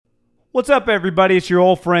What's up, everybody? It's your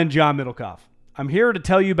old friend, John Middlecoff. I'm here to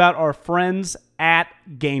tell you about our friends at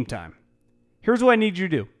Game Time. Here's what I need you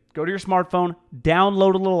to do. Go to your smartphone,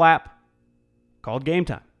 download a little app called Game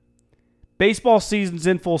Time. Baseball season's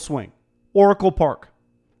in full swing. Oracle Park.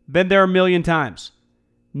 Been there a million times.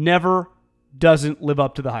 Never doesn't live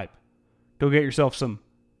up to the hype. Go get yourself some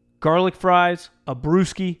garlic fries, a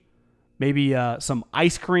brewski, maybe some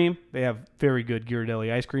ice cream. They have very good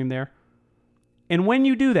Ghirardelli ice cream there. And when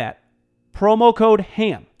you do that, promo code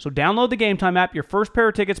HAM. So download the Game Time app. Your first pair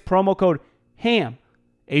of tickets, promo code HAM,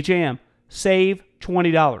 H-A-M, save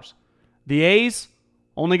 $20. The A's,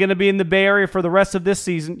 only going to be in the Bay Area for the rest of this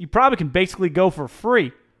season. You probably can basically go for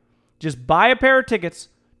free. Just buy a pair of tickets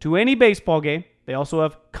to any baseball game. They also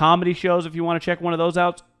have comedy shows if you want to check one of those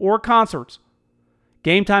out, or concerts.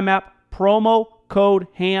 Game Time app, promo code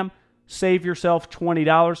HAM, save yourself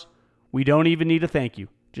 $20. We don't even need a thank you.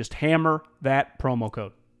 Just hammer that promo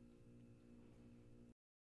code.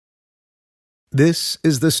 This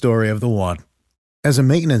is the story of the one. As a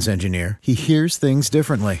maintenance engineer, he hears things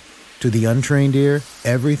differently. To the untrained ear,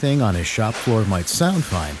 everything on his shop floor might sound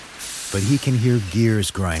fine, but he can hear gears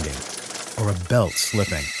grinding or a belt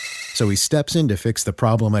slipping. So he steps in to fix the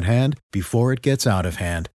problem at hand before it gets out of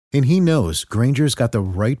hand. And he knows Grainger's got the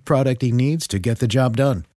right product he needs to get the job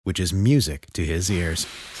done, which is music to his ears.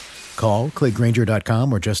 Call, click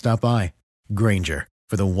Grainger.com, or just stop by. Grainger,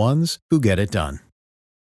 for the ones who get it done.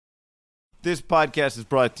 This podcast is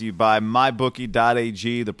brought to you by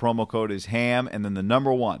MyBookie.ag. The promo code is HAM, and then the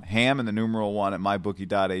number one, HAM and the numeral 1 at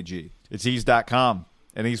MyBookie.ag. It's ease.com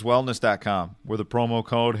and easewellness.com where the promo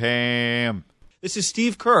code HAM. This is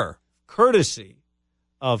Steve Kerr, courtesy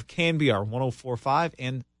of KNBR 104.5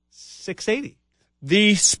 and 680.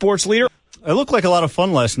 The sports leader. It looked like a lot of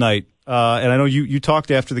fun last night, and I know you talked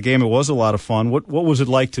after the game. It was a lot of fun. What was it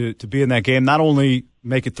like to be in that game? Not only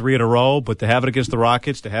make it 3 in a row, but to have it against the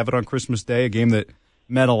Rockets, to have it on Christmas Day, a game that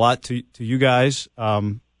meant a lot to you guys. How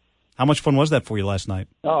much fun was that for you last night?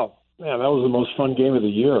 Oh, man, that was the most fun game of the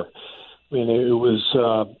year. I mean, it was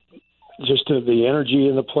just the energy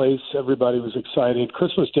in the place. Everybody was excited.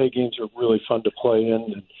 Christmas Day games are really fun to play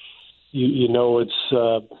in. And you know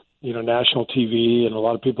it's national TV, and a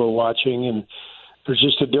lot of people are watching, and there's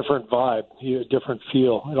just a different vibe, a different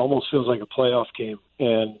feel. It almost feels like a playoff game.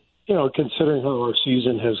 And considering how our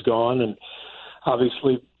season has gone, and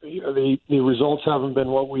obviously the results haven't been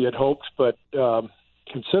what we had hoped, but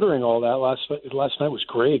considering all that, last night was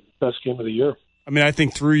great. Best game of the year. I mean, I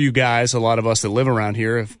think through you guys, a lot of us that live around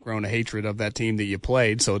here have grown a hatred of that team that you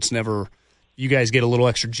played, so it's never – you guys get a little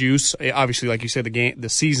extra juice. Obviously, like you said, the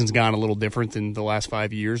season's gone a little different than the last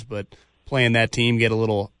 5 years, but playing that team, get a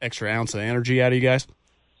little extra ounce of energy out of you guys?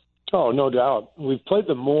 Oh, no doubt. We've played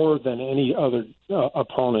them more than any other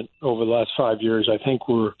opponent over the last 5 years. I think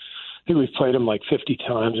we've played them like 50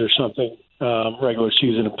 times or something, regular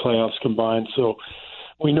season and playoffs combined. So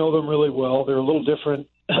we know them really well. They're a little different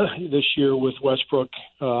this year with Westbrook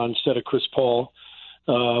instead of Chris Paul.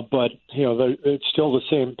 But it's still the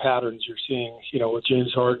same patterns you're seeing, with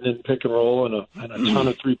James Harden in pick and roll and a ton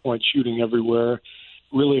of 3-point shooting everywhere.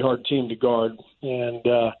 Really hard team to guard. And,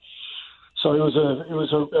 so it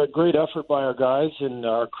was a great effort by our guys, and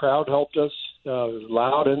our crowd helped us. It was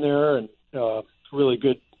loud in there, and really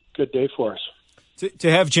good day for us.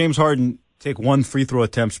 To have James Harden take 1 free throw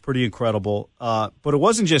attempt is pretty incredible. But it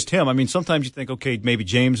wasn't just him. I mean, sometimes you think, okay, maybe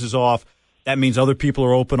James is off. That means other people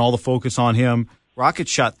are open, all the focus on him.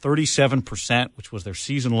 Rockets shot 37%, which was their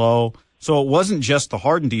season low. So it wasn't just the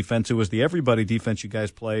Harden defense. It was the everybody defense you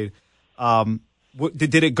guys played.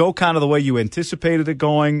 Did it go kind of the way you anticipated it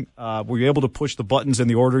going? Were you able to push the buttons in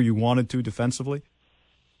the order you wanted to defensively?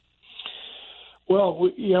 Well,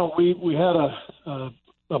 we had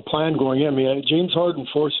a plan going in. I mean, James Harden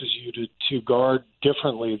forces you to guard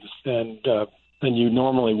differently than you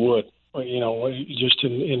normally would. Just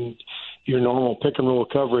in your normal pick and roll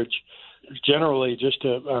coverage. Generally, just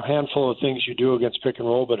a handful of things you do against pick and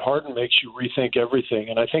roll, but Harden makes you rethink everything.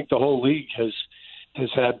 And I think the whole league has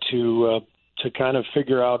had to kind of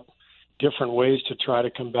figure out different ways to try to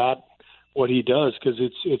combat what he does, because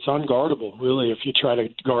it's unguardable, really, if you try to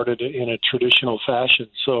guard it in a traditional fashion.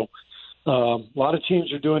 So a lot of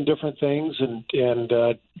teams are doing different things, and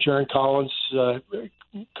Jaren Collins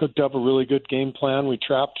cooked up a really good game plan. We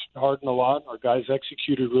trapped Harden a lot. Our guys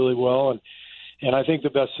executed really well, and I think the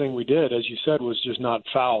best thing we did, as you said, was just not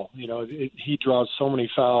foul. He draws so many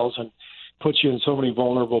fouls and puts you in so many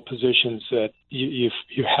vulnerable positions that you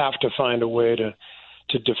have to find a way to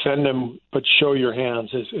defend him, but show your hands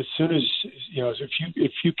as soon as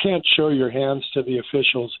if you can't show your hands to the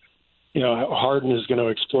officials, Harden is going to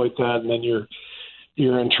exploit that, and then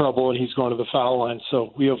you're in trouble and he's going to the foul line.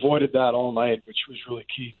 So we avoided that all night, which was really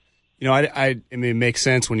key. You know, I mean, it makes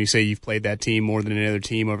sense when you say you've played that team more than any other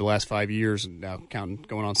team over the last 5 years, and now going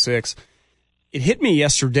on 6. It hit me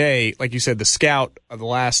yesterday, like you said, the scout of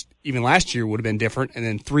even last year would have been different, and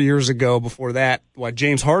then 3 years ago before that, while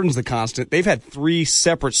James Harden's the constant, they've had 3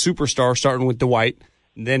 separate superstars, starting with Dwight,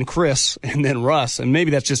 and then Chris, and then Russ, and maybe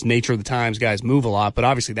that's just nature of the times, guys move a lot, but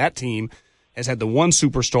obviously that team has had the one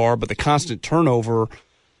superstar, but the constant turnover.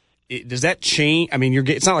 Does that change? I mean,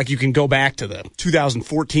 it's not like you can go back to the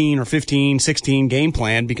 2014 or 15, 16 game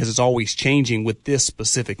plan because it's always changing with this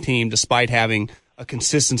specific team, despite having a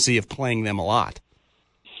consistency of playing them a lot.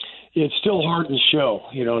 It's still Harden's show,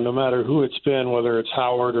 no matter who it's been, whether it's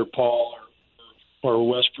Howard or Paul or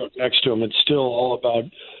Westbrook next to him. It's still all about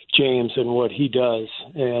James and what he does.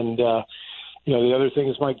 And, the other thing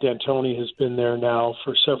is Mike D'Antoni has been there now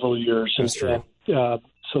for several years. That's true. So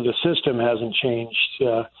the system hasn't changed,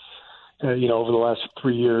 over the last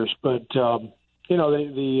 3 years. But,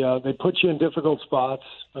 they put you in difficult spots.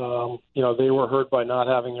 They were hurt by not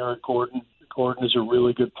having Eric Gordon. Gordon is a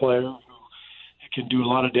really good player who can do a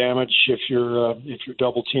lot of damage if you're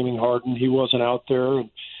double teaming Harden. He wasn't out there,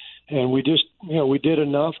 and we just we did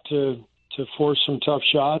enough to force some tough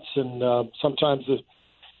shots, and sometimes the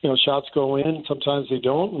shots go in, sometimes they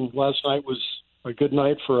don't. And last night was a good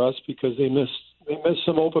night for us because they missed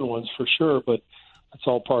some open ones for sure, but that's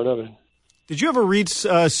all part of it. Did you ever read?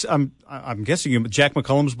 I'm guessing Jack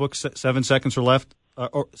McCullum's book, 7 Seconds or Left,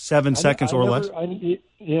 or 7 Seconds or Less. I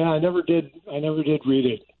never did read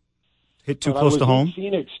it. Hit too close to home. In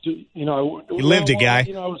Phoenix, you lived it, guy.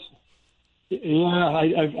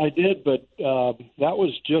 I did, but that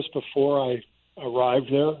was just before I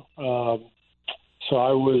arrived there. So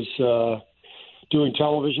I was doing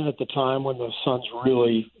television at the time when the Suns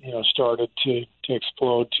really, started to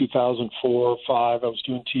explode. 2004 or 5, I was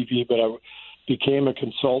doing TV, but I became a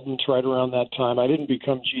consultant right around that time. I didn't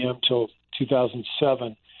become GM till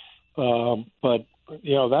 2007, but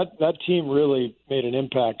that team really made an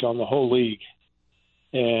impact on the whole league,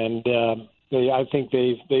 and I think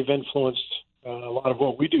they've influenced a lot of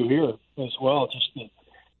what we do here as well. Just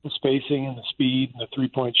the spacing and the speed and the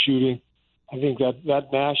 3-point shooting. I think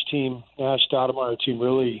that Nash Stoudemire team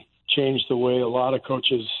really changed the way a lot of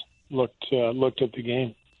coaches looked at the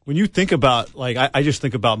game. When you think about, I just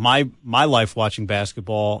think about my life watching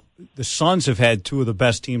basketball, the Suns have had 2 of the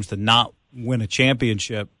best teams to not win a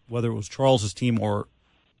championship, whether it was Charles's team or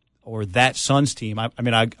that Suns team. I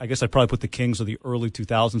guess I'd probably put the Kings of the early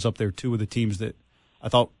 2000s up there, 2 of the teams that I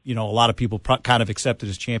thought, a lot of people kind of accepted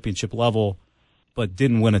as championship level, but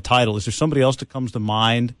didn't win a title. Is there somebody else that comes to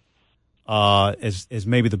mind as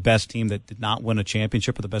maybe the best team that did not win a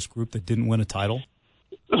championship, or the best group that didn't win a title?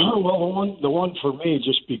 Well, the one for me,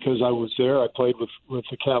 just because I was there, I played with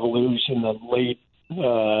the Cavaliers in the late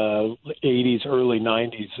 80s, early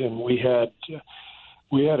 90s, and we had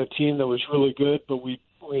a team that was really good, but we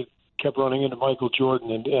kept running into Michael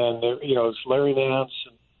Jordan, and there, it's Larry Nance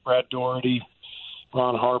and Brad Daugherty,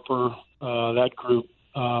 Ron Harper, that group.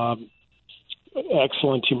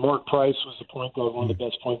 Excellent team. Mark Price was the point guard, one of the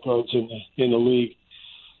best point guards in the league.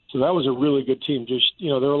 So that was a really good team. Just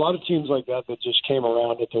there are a lot of teams like that just came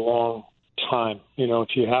around at the wrong time.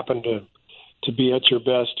 If you happen to be at your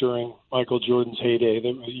best during Michael Jordan's heyday,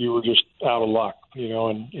 then you were just out of luck.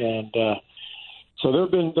 So there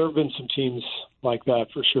have been some teams like that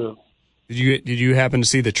for sure. Did you happen to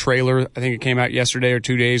see the trailer? I think it came out yesterday or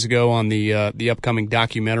 2 days ago on the upcoming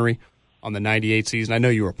documentary on the '98 season. I know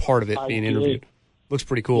you were a part of it, being interviewed. Looks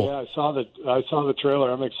pretty cool. Yeah, I saw the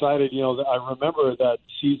trailer. I'm excited. I remember that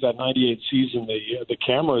 '98 season. The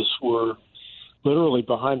cameras were literally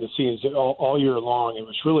behind the scenes all year long. It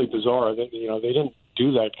was really bizarre. They didn't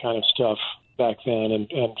do that kind of stuff back then.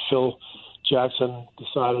 And Phil Jackson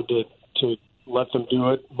decided to let them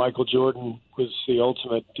do it. Michael Jordan was the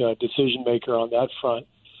ultimate decision maker on that front.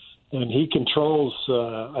 And he controls,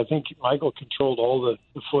 I think Michael controlled all the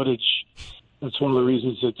footage. That's one of the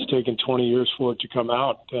reasons it's taken 20 years for it to come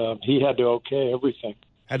out. He had to okay everything.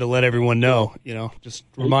 Had to let everyone know, just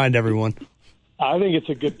remind everyone. I think it's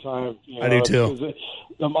a good time. I do too.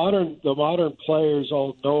 The modern players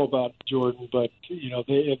all know about Jordan, but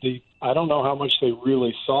I don't know how much they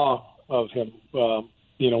really saw of him,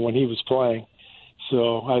 when he was playing.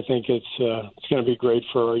 So I think it's going to be great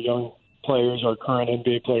for our young players, our current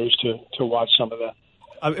NBA players, to watch some of that.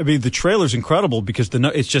 I mean, the trailer's incredible because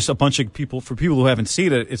it's just a bunch of people. For people who haven't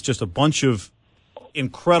seen it, it's just a bunch of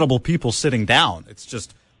incredible people sitting down. It's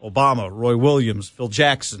just Obama, Roy Williams, Phil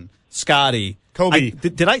Jackson, Scotty, Kobe.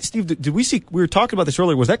 Steve? Did we see? We were talking about this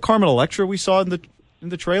earlier. Was that Carmen Electra we saw in the in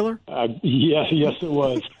the trailer? Yes, it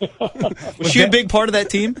was. Was she a big part of that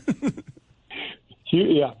team?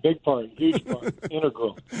 Yeah, big part, huge part,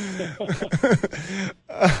 integral.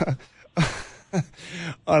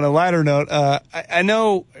 On a lighter note, I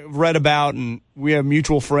know, read about, and we have a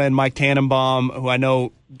mutual friend, Mike Tannenbaum, who I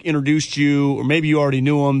know introduced you, or maybe you already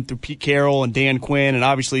knew him through Pete Carroll and Dan Quinn, and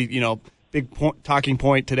obviously, big talking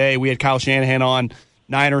point today. We had Kyle Shanahan on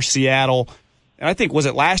Niners Seattle, and I think, was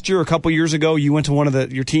it last year or a couple years ago, you went to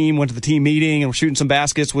your team went to the team meeting and were shooting some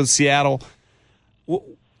baskets with Seattle.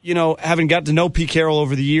 Having got to know Pete Carroll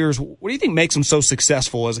over the years, what do you think makes him so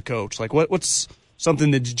successful as a coach? Like, what's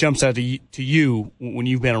something that jumps out to you when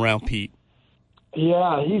you've been around Pete?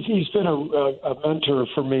 Yeah, he's been a mentor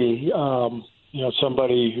for me.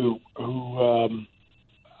 Somebody who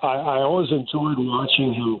I always enjoyed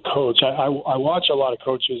watching him coach. I watch a lot of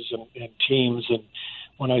coaches and teams, and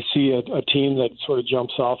when I see a team that sort of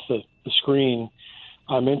jumps off the screen,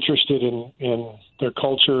 I'm interested in their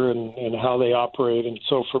culture and how they operate. And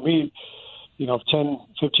so for me, 10,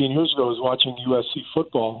 15 years ago, I was watching USC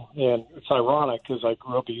football, and it's ironic because I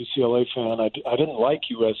grew up a UCLA fan. I didn't like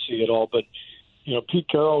USC at all, but, Pete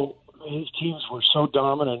Carroll, his teams were so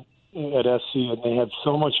dominant at SC, and they had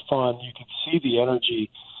so much fun. You could see the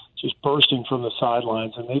energy just bursting from the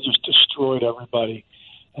sidelines, and they just destroyed everybody.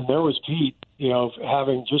 And there was Pete,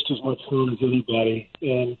 having just as much fun as anybody.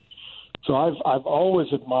 And so I've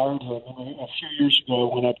always admired him. I mean, a few years ago,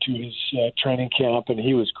 I went up to his training camp, and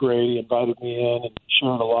he was great. He invited me in and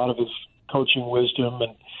shared a lot of his coaching wisdom.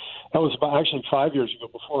 And that was actually 5 years ago,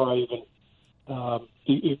 before I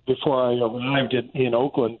arrived in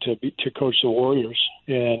Oakland to coach the Warriors.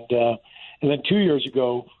 And then 2 years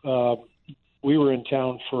ago, we were in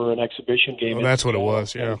town for an exhibition game. Oh, that's what it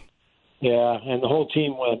was, yeah. Yeah, and the whole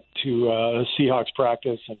team went to a Seahawks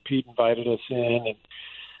practice, and Pete invited us in, and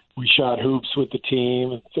we shot hoops with the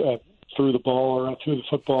team, and threw the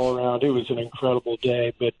football around. It was an incredible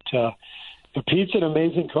day. But Pete's an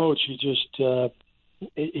amazing coach. He just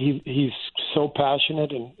he's so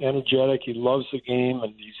passionate and energetic. He loves the game,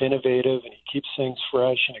 and he's innovative, and he keeps things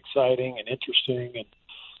fresh and exciting and interesting.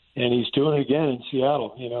 And he's doing it again in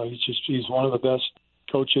Seattle. He's one of the best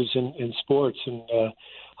coaches in sports, and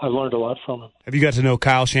I've learned a lot from him. Have you got to know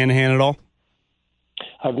Kyle Shanahan at all?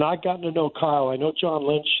 I've not gotten to know Kyle. I know John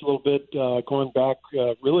Lynch a little bit, going back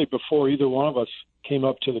really before either one of us came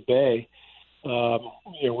up to the Bay.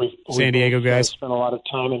 San Diego guys spent a lot of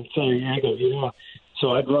time in San Diego.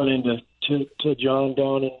 So I'd run into John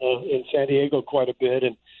down in San Diego quite a bit,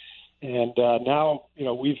 and now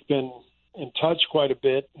we've been in touch quite a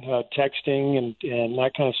bit, texting and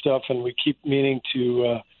that kind of stuff, and we keep meaning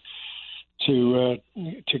to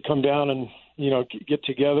come down and get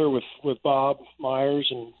together with Bob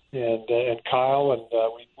Myers and Kyle, and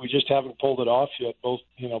we just haven't pulled it off yet. Both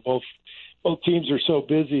teams are so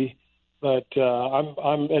busy, but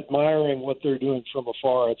I'm admiring what they're doing from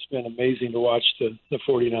afar. It's been amazing to watch the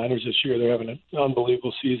 49ers this year. They're having an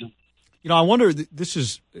unbelievable season. I wonder, this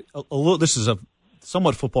is a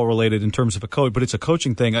somewhat football related in terms of a coach, but it's a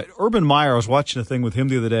coaching thing. Urban Meyer, I was watching a thing with him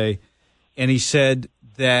the other day, and he said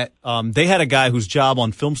that they had a guy whose job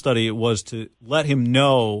on film study it was to let him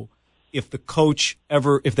know if the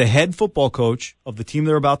head football coach of the team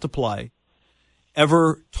they're about to play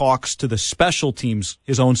ever talks to the special teams,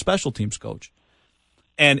 his own special teams coach.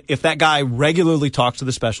 And if that guy regularly talks to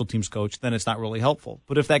the special teams coach, then it's not really helpful.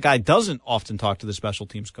 But if that guy doesn't often talk to the special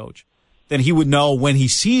teams coach, then he would know when he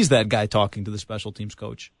sees that guy talking to the special teams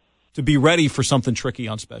coach to be ready for something tricky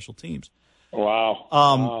on special teams. Wow.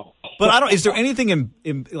 Wow. But is there anything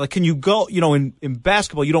in like, can you go, in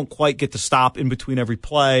basketball, you don't quite get to stop in between every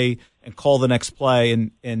play and call the next play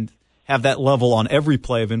and have that level on every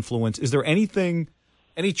play of influence. Is there any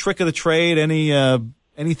trick of the trade,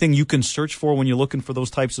 anything you can search for when you're looking for those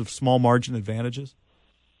types of small margin advantages?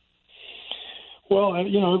 Well,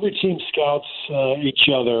 every team scouts each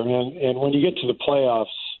other, and when you get to the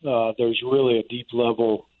playoffs, there's really a deep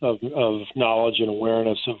level of knowledge and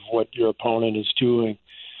awareness of what your opponent is doing.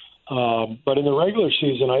 But in the regular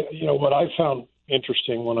season, what I found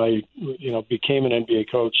interesting when I became an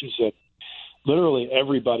NBA coach is that literally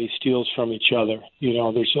everybody steals from each other.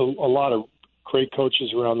 There's a lot of great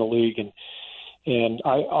coaches around the league, and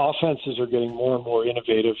offenses are getting more and more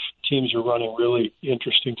innovative. Teams are running really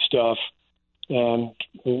interesting stuff. And,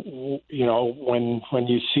 when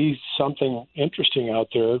you see something interesting out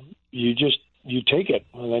there, you take it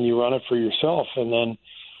and then you run it for yourself. And then,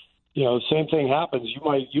 the same thing happens.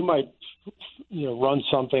 You might run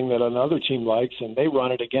something that another team likes and they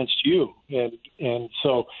run it against you. And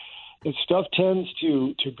so the stuff tends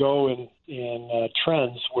to go in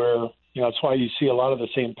trends where that's why you see a lot of the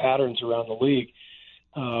same patterns around the league.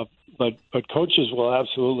 But coaches will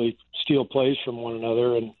absolutely steal plays from one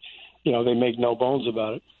another, and they make no bones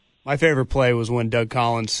about it. My favorite play was when Doug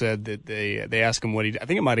Collins said that they asked him what I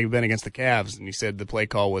think it might have been against the Cavs, and he said the play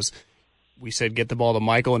call was, we said get the ball to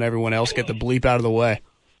Michael and everyone else get the bleep out of the way.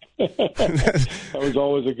 That was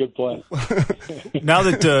always a good play. Now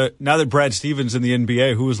that Brad Stevens in the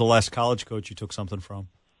NBA, who was the last college coach you took something from?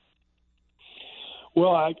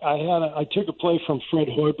 Well, I took a play from Fred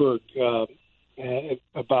Hoiberg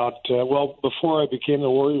before I became the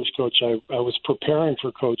Warriors coach. I was preparing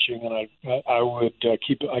for coaching, and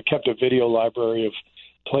I kept a video library of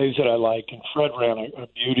plays that I liked, and Fred ran a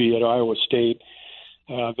beauty at Iowa State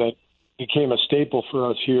that became a staple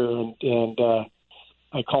for us here, and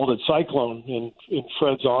I called it Cyclone in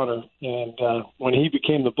Fred's honor. And when he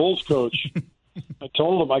became the Bulls coach, I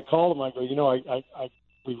called him, I go,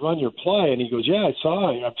 we run your play, and he goes, yeah, I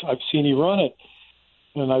saw it. I've seen you run it.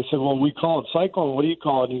 And I said, well, we call it Cyclone. What do you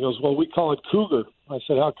call it? And he goes, well, we call it Cougar. I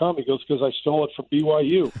said, how come? He goes, because I stole it from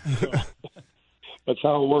BYU. So that's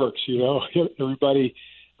how it works, Everybody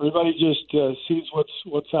just sees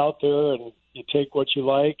what's out there, and you take what you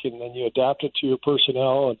like, and then you adapt it to your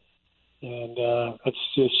personnel, and that's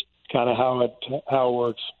just kind of how it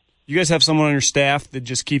works. You guys have someone on your staff that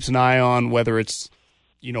just keeps an eye on whether it's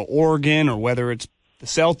Oregon or whether it's the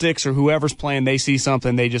Celtics or whoever's playing, they see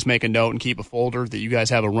something, they just make a note and keep a folder, that you guys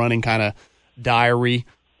have a running kind of diary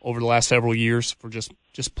over the last several years for just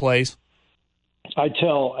plays? I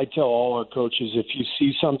tell all our coaches, if you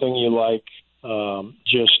see something you like,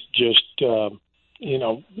 just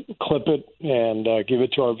clip it and give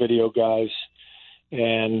it to our video guys.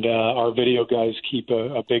 And our video guys keep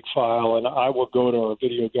a big file, and I will go to our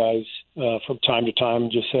video guys from time to time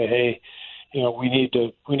and just say, hey, we need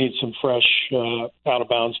some fresh out of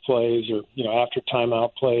bounds plays, or after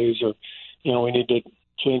timeout plays, or we need to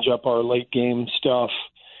change up our late game stuff.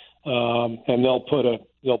 And they'll put a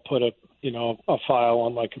file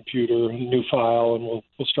on my computer, a new file, and we'll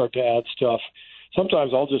start to add stuff.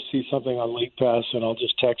 Sometimes I'll just see something on League Pass, and I'll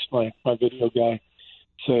just text my video guy,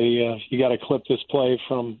 say you got to clip this play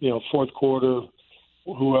from fourth quarter,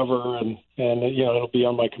 whoever, and it'll be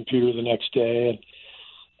on my computer the next day.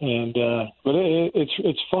 But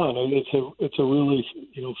it's fun. It's a really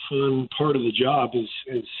fun part of the job is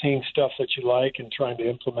seeing stuff that you like and trying to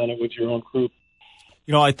implement it with your own group.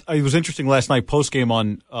 It was interesting last night postgame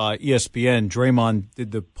on ESPN. Draymond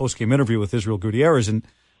did the postgame interview with Israel Gutierrez, and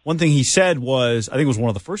one thing he said was, I think it was one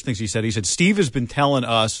of the first things he said. He said, Steve has been telling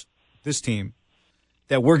us, this team,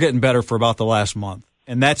 that we're getting better for about the last month,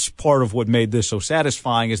 and that's part of what made this so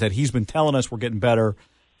satisfying, is that he's been telling us we're getting better,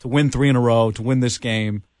 to win 3 in a row, to win this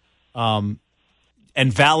game. And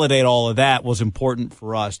validate all of that was important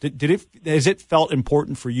for us. Has it felt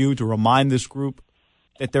important for you to remind this group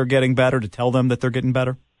that they're getting better, to tell them that they're getting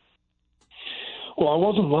better? Well, I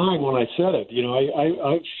wasn't lying when I said it.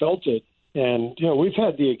 I felt it, and we've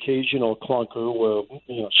had the occasional clunker where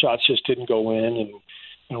shots just didn't go in,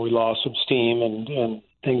 and we lost some steam, and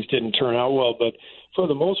things didn't turn out well. But for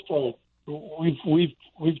the most part,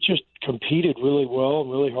 we've just competed really well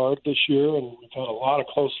and really hard this year, and we've had a lot of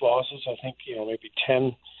close losses. I think maybe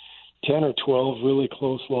 10 or 12 really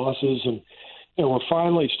close losses, and we're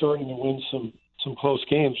finally starting to win some close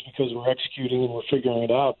games because we're executing and we're figuring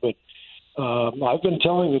it out. But I've been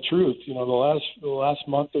telling the truth. The last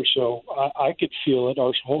month or so, I could feel it.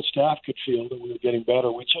 Our whole staff could feel that we were getting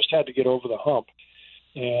better. We just had to get over the hump,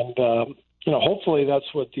 and hopefully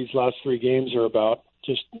that's what these last 3 games are about.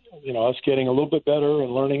 Just us getting a little bit better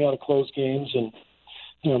and learning how to close games, and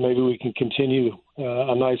maybe we can continue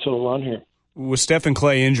a nice little run here. With Stephen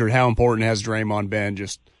Clay injured, how important has Draymond been?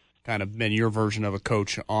 Just kind of been your version of a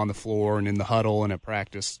coach on the floor and in the huddle and at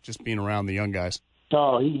practice, just being around the young guys.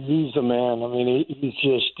 Oh, he's the man. I mean, he's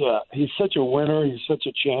just he's such a winner. He's such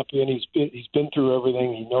a champion. He's been through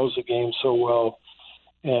everything. He knows the game so well.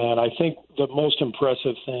 And I think the most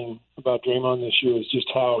impressive thing about Draymond this year is just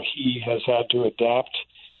how he has had to adapt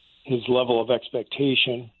his level of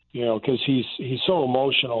expectation, because he's so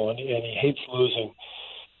emotional and he hates losing.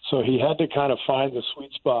 So he had to kind of find the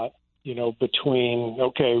sweet spot, between,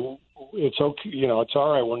 okay, it's okay, it's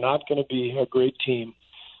all right. We're not going to be a great team,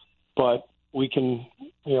 but we can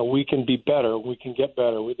be better. We can get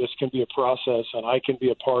better. This can be a process, and I can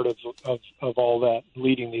be a part of all that,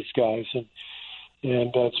 leading these guys. And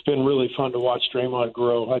it's been really fun to watch Draymond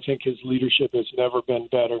grow. I think his leadership has never been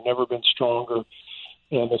better, never been stronger.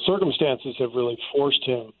 And the circumstances have really forced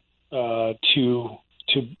him to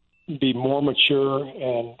be more mature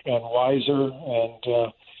and wiser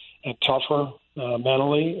and tougher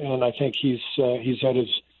mentally. And I think he's at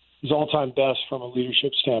his his all-time best from a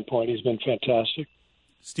leadership standpoint. He's been fantastic.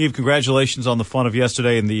 Steve, congratulations on the fun of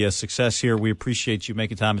yesterday and the success here. We appreciate you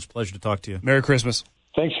making time. It's a pleasure to talk to you. Merry Christmas.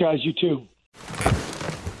 Thanks, guys. You too.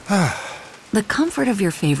 The comfort of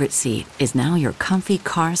your favorite seat is now your comfy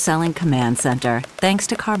car-selling command center, thanks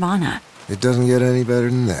to Carvana. It doesn't get any better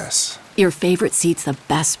than this. Your favorite seat's the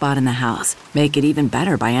best spot in the house. Make it even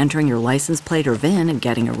better by entering your license plate or VIN and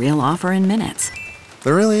getting a real offer in minutes.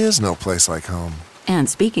 There really is no place like home. And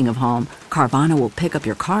speaking of home, Carvana will pick up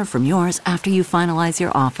your car from yours after you finalize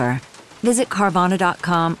your offer. Visit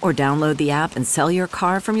Carvana.com or download the app and sell your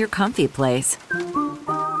car from your comfy place.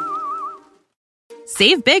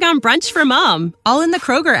 Save big on brunch for mom, all in the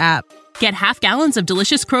Kroger app. Get half gallons of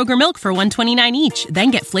delicious Kroger milk for $1.29 each.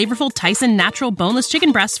 Then get flavorful Tyson natural boneless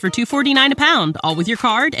chicken breasts for $2.49 a pound, all with your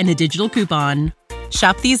card and a digital coupon.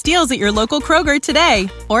 Shop these deals at your local Kroger today,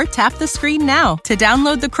 or tap the screen now to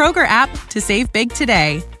download the Kroger app to save big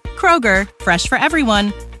today. Kroger, fresh for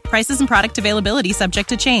everyone. Prices and product availability subject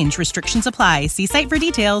to change. Restrictions apply. See site for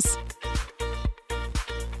details.